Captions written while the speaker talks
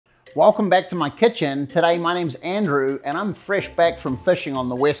Welcome back to my kitchen. Today my name's Andrew and I'm fresh back from fishing on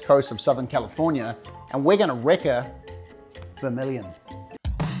the west coast of Southern California, and we're gonna REKA Vermillion.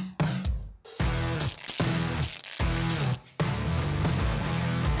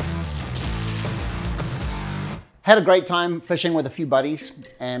 Had a great time fishing with a few buddies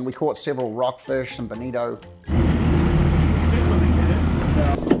and we caught several rockfish and bonito.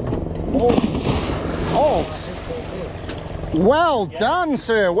 Oh, well done,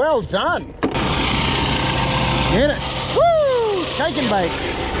 sir, well done. Get it. Woo! Shake and bake.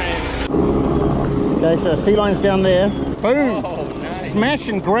 Okay, so sea line's down there. Boom! Oh, nice. Smash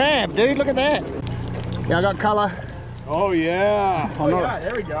and grab, dude, look at that. Yeah, I got color. Oh yeah. Oh yeah,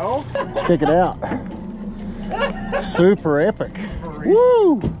 there we go. Check it out. Super epic.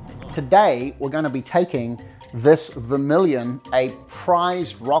 Woo! Today we're going to be taking this vermilion, a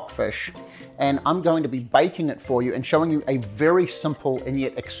prize rockfish, and I'm going to be baking it for you and showing you a very simple and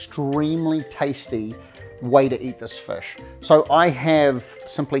yet extremely tasty way to eat this fish. So I have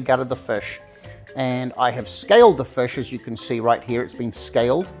simply gutted the fish and I have scaled the fish. As you can see right here, it's been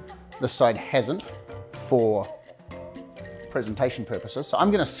scaled. This side hasn't, for presentation purposes. So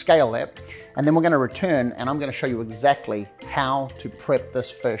I'm going to scale that and then we're going to return and I'm going to show you exactly how to prep this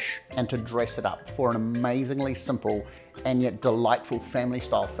fish and to dress it up for an amazingly simple and yet delightful family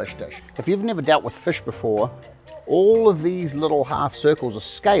style fish dish. If you've never dealt with fish before, all of these little half circles are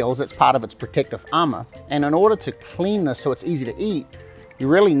scales. That's part of its protective armor, and in order to clean this so it's easy to eat, you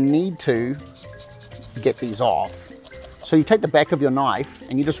really need to get these off. So you take the back of your knife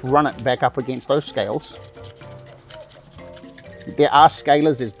and you just run it back up against those scales. There are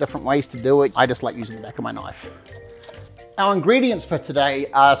scalers, there's different ways to do it. I just like using the back of my knife. Our ingredients for today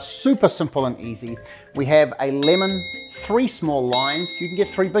are super simple and easy. We have a lemon, 3 small limes. You can get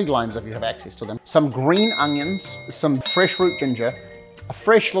 3 big limes if you have access to them. Some green onions, some fresh root ginger, a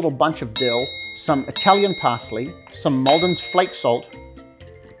fresh little bunch of dill, some Italian parsley, some Malden's flake salt.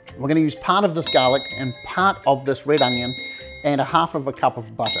 We're going to use part of this garlic and part of this red onion and a half of a cup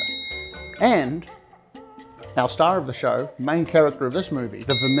of butter. And our star of the show, main character of this movie,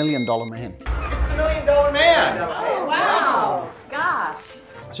 the Vermillion Dollar Man. It's the $1 Million Man! Oh, wow! Gosh!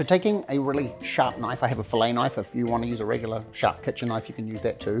 So taking a really sharp knife, I have a filet knife. If you want to use a regular sharp kitchen knife, you can use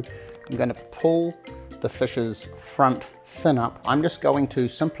that too. I'm going to pull the fish's front fin up. I'm just going to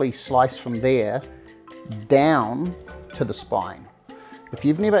simply slice from there down to the spine. If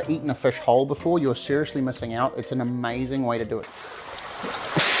you've never eaten a fish whole before, you're seriously missing out. It's an amazing way to do it.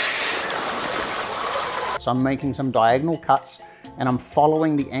 So I'm making some diagonal cuts and I'm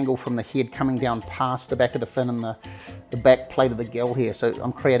following the angle from the head coming down past the back of the fin and the back plate of the gill here. So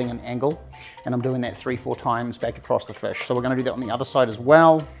I'm creating an angle and I'm doing that 3-4 times back across the fish. So we're going to do that on the other side as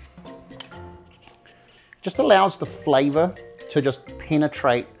well. Just allows the flavor to just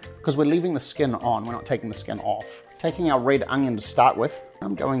penetrate because we're leaving the skin on, we're not taking the skin off. Taking our red onion to start with,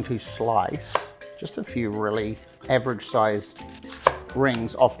 I'm going to slice just a few really average size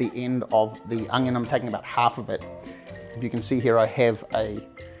rings off the end of the onion. I'm taking about half of it. If you can see here, I have a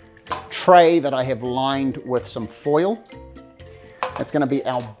tray that I have lined with some foil. That's going to be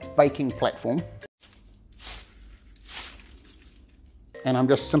our baking platform. And I'm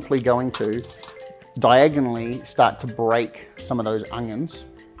just simply going to diagonally start to break some of those onions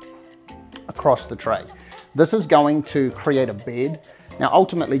across the tray. This is going to create a bed. Now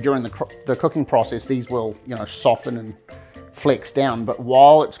ultimately during the cooking process, these will, soften and flex down, but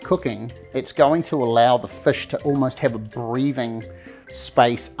while it's cooking, it's going to allow the fish to almost have a breathing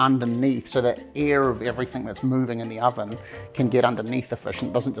space underneath so that air of everything that's moving in the oven can get underneath the fish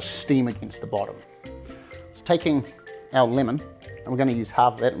and it doesn't just steam against the bottom. So taking our lemon, and we're going to use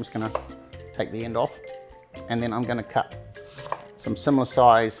half of that. I'm just going to take the end off, and then I'm going to cut some similar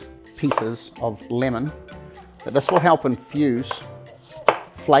size pieces of lemon. But this will help infuse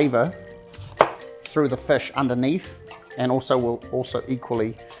flavor through the fish underneath, and also will also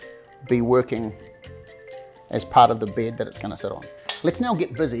equally be working as part of the bed that it's going to sit on. Let's now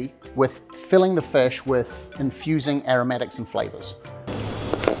get busy with filling the fish with infusing aromatics and flavors.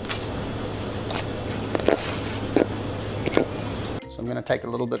 So I'm going to take a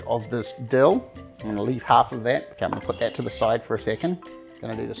little bit of this dill. I'm going to leave half of that. Okay, I'm going to put that to the side for a second. I'm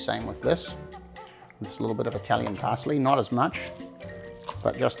going to do the same with this. Just a little bit of Italian parsley, not as much,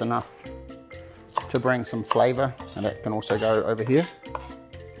 but just enough to bring some flavor, and that can also go over here.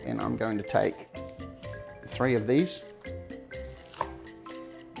 And I'm going to take 3 of these.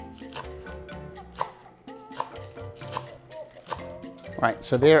 Right,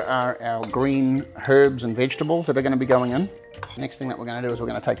 so there are our green herbs and vegetables that are going to be going in. Next thing that we're going to do is we're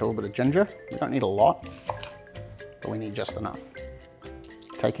going to take a little bit of ginger. We don't need a lot, but we need just enough.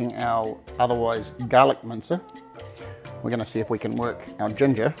 Taking our otherwise garlic mincer, we're gonna see if we can work our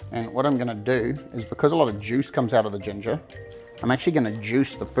ginger. And what I'm gonna do is, because a lot of juice comes out of the ginger, I'm actually gonna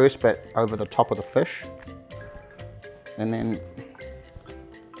juice the first bit over the top of the fish, and then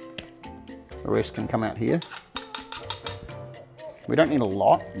the rest can come out here. We don't need a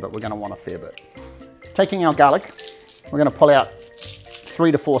lot, but we're gonna want a fair bit. Taking our garlic, we're gonna pull out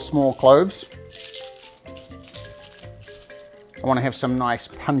 3 to 4 small cloves. I want to have some nice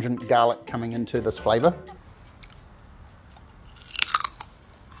pungent garlic coming into this flavor.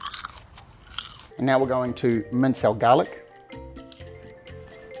 And now we're going to mince our garlic.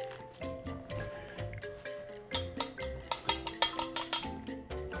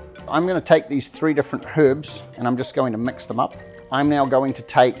 I'm going to take these 3 different herbs and I'm just going to mix them up. I'm now going to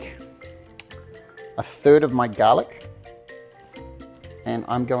take 1/3 of my garlic and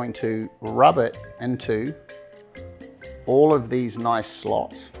I'm going to rub it into all of these nice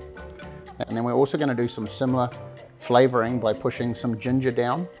slots. And then we're also going to do some similar flavoring by pushing some ginger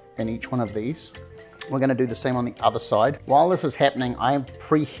down in each one of these. We're going to do the same on the other side. While this is happening, I have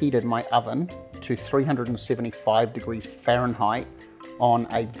preheated my oven to 375 degrees Fahrenheit on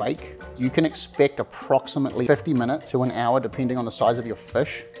a bake. You can expect approximately 50 minutes to an hour depending on the size of your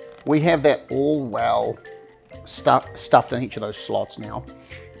fish. We have that all well stuffed in each of those slots now,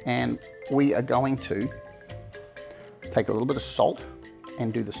 and we are going to take a little bit of salt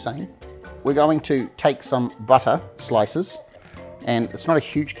and do the same. We're going to take some butter slices, and it's not a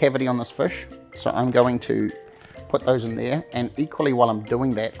huge cavity on this fish, so I'm going to put those in there. And equally, while I'm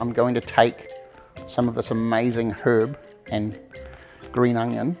doing that, I'm going to take some of this amazing herb and green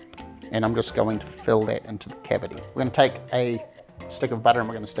onion, and I'm just going to fill that into the cavity. We're going to take a stick of butter and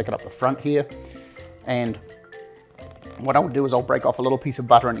we're going to stick it up the front here. And what I'll do is I'll break off a little piece of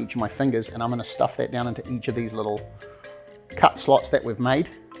butter on each of my fingers, and I'm going to stuff that down into each of these little cut slots that we've made.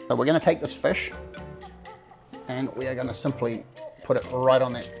 So we're going to take this fish and we are going to simply put it right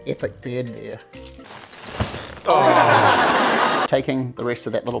on that epic bed there. Oh. Taking the rest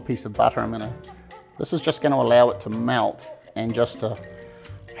of that little piece of butter, this is just going to allow it to melt and just to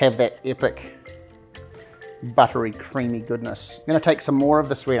have that epic buttery creamy goodness. I'm going to take some more of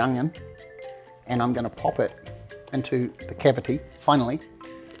this red onion and I'm going to pop it into the cavity. Finally,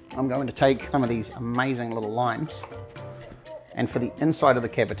 I'm going to take some of these amazing little limes, and for the inside of the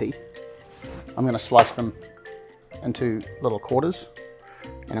cavity, I'm going to slice them into little quarters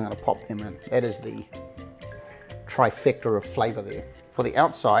and I'm going to pop them in. That is the trifecta of flavor there. For the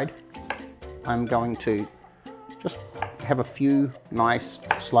outside, I'm going to just have a few nice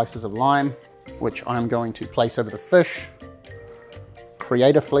slices of lime, which I'm going to place over the fish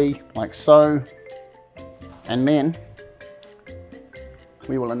creatively, like so. And then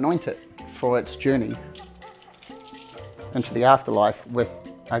we will anoint it for its journey into the afterlife with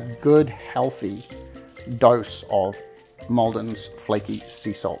a good, healthy dose of Malden's flaky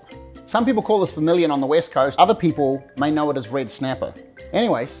sea salt. Some people call this vermilion on the West Coast. Other people may know it as red snapper.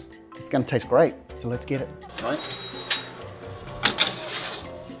 Anyways, it's gonna taste great, so let's get it, right?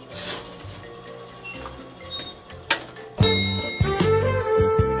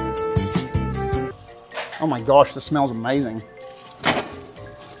 Oh my gosh, this smells amazing.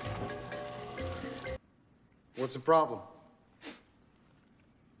 What's the problem? It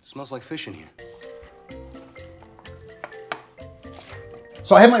smells like fish in here.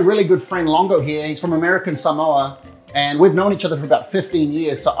 So I have my really good friend Longo here. He's from American Samoa, and we've known each other for about 15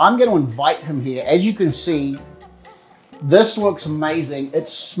 years. So I'm gonna invite him here. As you can see, this looks amazing. It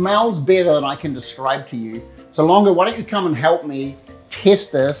smells better than I can describe to you. So Longo, why don't you come and help me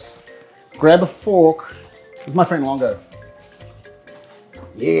test this? Grab a fork. This is my friend Longo.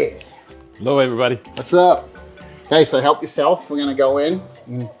 Yeah. Hello, everybody. What's up? Okay, so help yourself. We're gonna go in.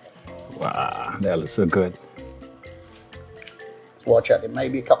 Wow, that looks so good. Watch out, there may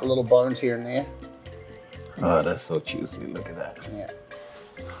be a couple little bones here and there. Oh, that's so juicy. Look at that. Yeah.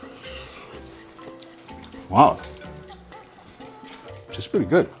 Wow. It's pretty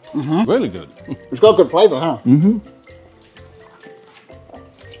good. Mm-hmm. Really good. It's got good flavor, huh? Mm-hmm.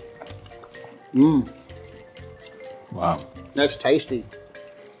 Mmm. Wow. That's tasty.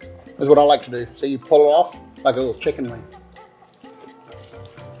 That's what I like to do. So you pull it off like a little chicken wing.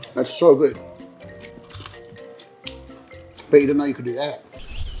 That's so good. But you didn't know you could do that.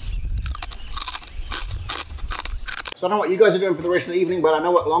 So I don't know what you guys are doing for the rest of the evening, but I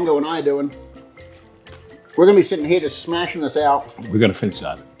know what Longo and I are doing. We're gonna be sitting here just smashing this out. We're gonna finish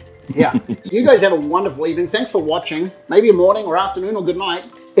that. Yeah. So you guys have a wonderful evening. Thanks for watching. Maybe a morning or afternoon or good night.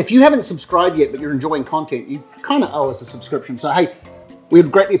 If you haven't subscribed yet, but you're enjoying content, you kind of owe us a subscription. So hey,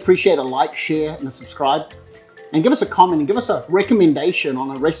 we'd greatly appreciate a like, share, and a subscribe. and give us a comment and give us a recommendation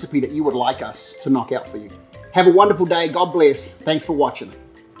on a recipe that you would like us to knock out for you. Have a wonderful day. God bless. Thanks for watching.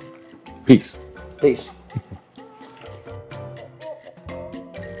 Peace. Peace.